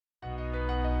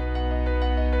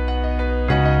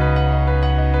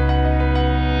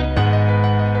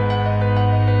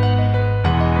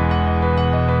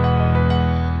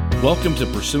Welcome to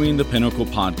Pursuing the Pinnacle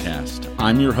podcast.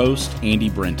 I'm your host,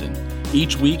 Andy Brenton.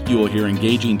 Each week, you will hear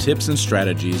engaging tips and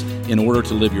strategies in order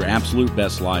to live your absolute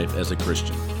best life as a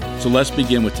Christian. So let's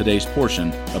begin with today's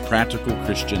portion of Practical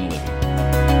Christian Living.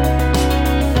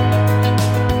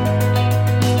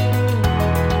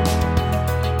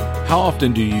 How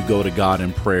often do you go to God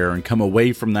in prayer and come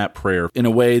away from that prayer in a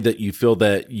way that you feel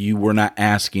that you were not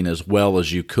asking as well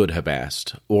as you could have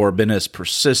asked, or been as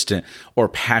persistent or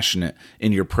passionate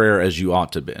in your prayer as you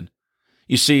ought to have been?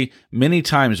 You see, many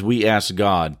times we ask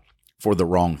God for the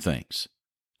wrong things.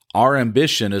 Our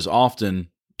ambition is often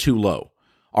too low.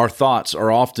 Our thoughts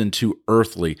are often too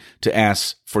earthly to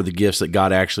ask for the gifts that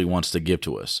God actually wants to give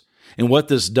to us. And what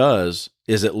this does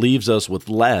is it leaves us with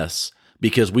less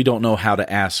because we don't know how to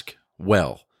ask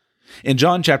well. In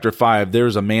John chapter 5,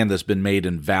 there's a man that's been made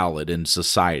invalid in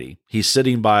society. He's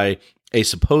sitting by a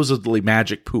supposedly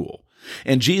magic pool.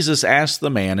 And Jesus asks the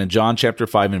man in John chapter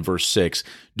 5 and verse 6,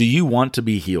 "Do you want to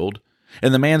be healed?"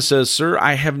 And the man says, "Sir,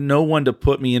 I have no one to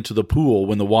put me into the pool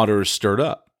when the water is stirred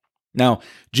up." Now,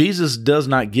 Jesus does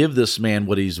not give this man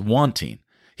what he's wanting.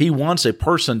 He wants a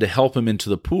person to help him into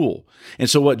the pool. And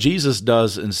so what Jesus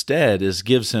does instead is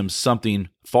gives him something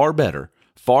far better,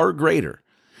 far greater.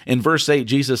 In verse 8,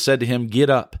 Jesus said to him, "Get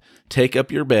up, take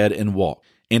up your bed and walk."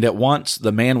 And at once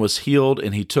the man was healed,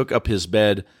 and he took up his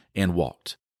bed and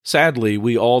walked. Sadly,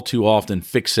 we all too often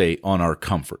fixate on our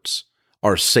comforts,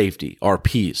 our safety, our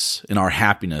peace, and our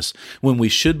happiness, when we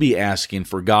should be asking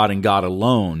for God and God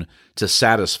alone to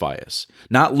satisfy us,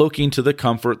 not looking to the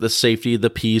comfort, the safety,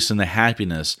 the peace, and the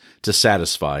happiness to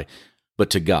satisfy, but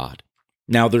to God.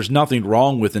 Now, there's nothing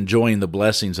wrong with enjoying the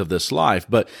blessings of this life,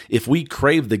 but if we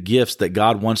crave the gifts that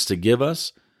God wants to give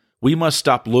us, we must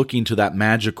stop looking to that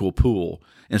magical pool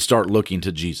and start looking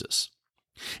to Jesus.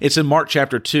 It's in Mark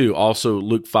chapter 2, also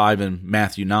Luke 5 and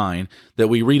Matthew 9, that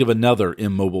we read of another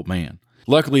immobile man.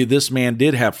 Luckily, this man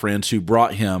did have friends who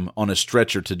brought him on a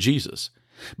stretcher to Jesus.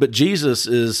 But Jesus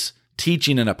is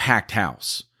teaching in a packed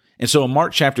house. And so in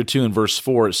Mark chapter 2 and verse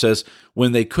 4, it says,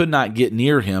 "When they could not get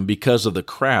near him because of the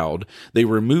crowd, they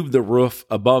removed the roof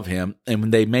above him, and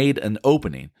when they made an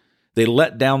opening, they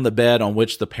let down the bed on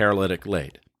which the paralytic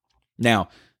laid." Now,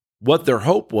 what their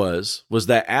hope was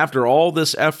that after all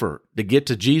this effort to get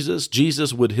to Jesus,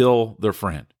 Jesus would heal their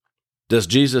friend. Does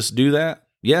Jesus do that?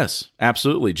 Yes,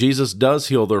 absolutely. Jesus does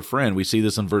heal their friend. We see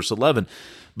this in verse 11,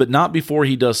 but not before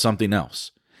he does something else.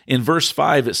 In verse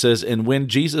 5, it says, "And when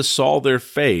Jesus saw their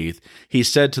faith, he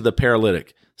said to the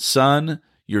paralytic, 'Son,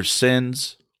 your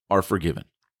sins are forgiven.'"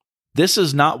 This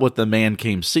is not what the man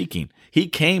came seeking. He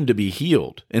came to be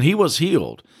healed, and he was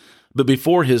healed. But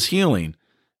before his healing,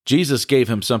 Jesus gave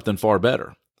him something far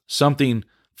better, something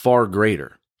far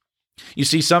greater. You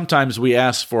see, sometimes we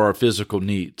ask for our physical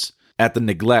needs at the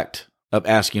neglect of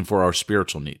asking for our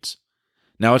spiritual needs.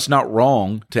 Now, it's not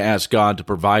wrong to ask God to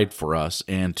provide for us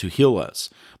and to heal us.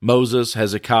 Moses,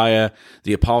 Hezekiah,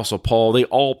 the Apostle Paul, they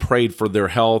all prayed for their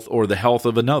health or the health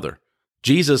of another.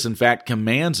 Jesus, in fact,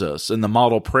 commands us in the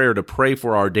model prayer to pray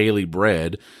for our daily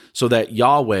bread so that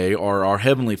Yahweh, or our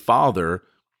Heavenly Father,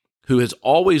 who has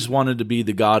always wanted to be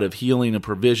the God of healing and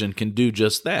provision, can do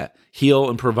just that, heal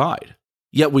and provide.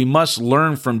 Yet we must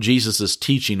learn from Jesus'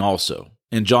 teaching also.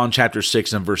 In John chapter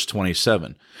 6 and verse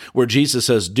 27, where Jesus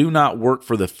says, "Do not work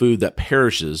for the food that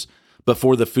perishes, but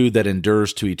for the food that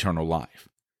endures to eternal life."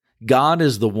 God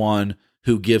is the one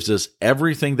who gives us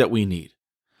everything that we need.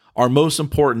 Our most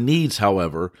important needs,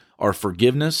 however, are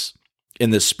forgiveness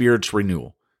and the Spirit's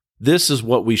renewal. This is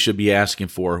what we should be asking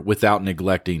for without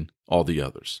neglecting all the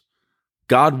others.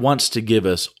 God wants to give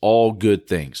us all good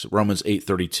things, Romans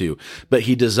 8:32, but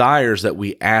he desires that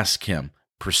we ask him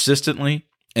persistently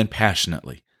and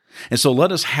passionately. And so let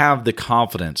us have the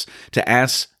confidence to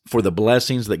ask for the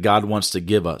blessings that God wants to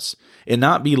give us and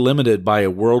not be limited by a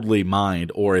worldly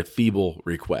mind or a feeble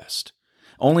request.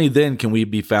 Only then can we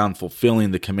be found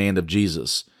fulfilling the command of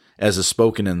Jesus as is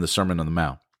spoken in the Sermon on the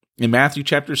Mount. In Matthew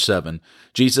chapter 7,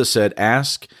 Jesus said,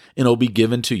 "Ask and it will be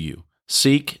given to you.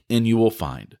 Seek and you will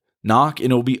find. Knock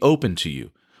and it will be opened to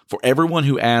you. For everyone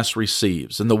who asks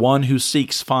receives, and the one who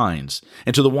seeks finds,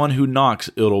 and to the one who knocks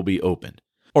it will be opened.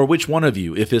 Or which one of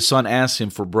you, if his son asks him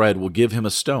for bread, will give him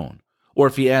a stone? Or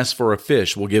if he asks for a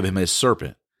fish, will give him a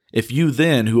serpent? If you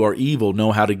then, who are evil,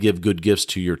 know how to give good gifts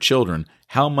to your children,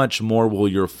 how much more will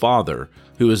your Father,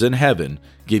 who is in heaven,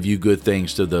 give you good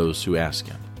things to those who ask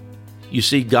him?" You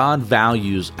see, God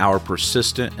values our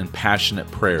persistent and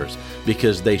passionate prayers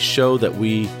because they show that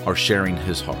we are sharing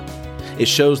his heart. It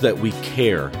shows that we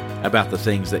care about the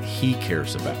things that he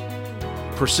cares about.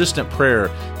 Persistent prayer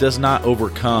does not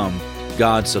overcome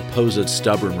God's supposed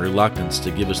stubborn reluctance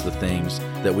to give us the things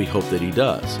that we hope that He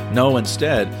does. No,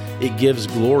 instead, it gives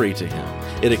glory to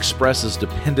Him. It expresses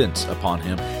dependence upon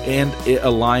Him, and it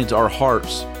aligns our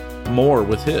hearts more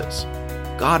with His.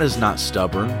 God is not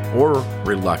stubborn or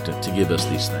reluctant to give us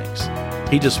these things.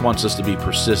 He just wants us to be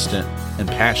persistent and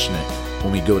passionate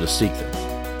when we go to seek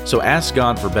them. So ask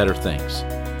God for better things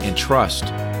and trust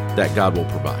that God will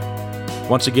provide.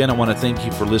 Once again, I want to thank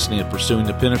you for listening to Pursuing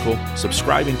the Pinnacle,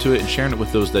 subscribing to it, and sharing it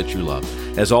with those that you love.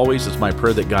 As always, it's my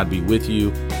prayer that God be with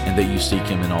you and that you seek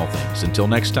Him in all things. Until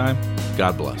next time,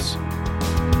 God bless.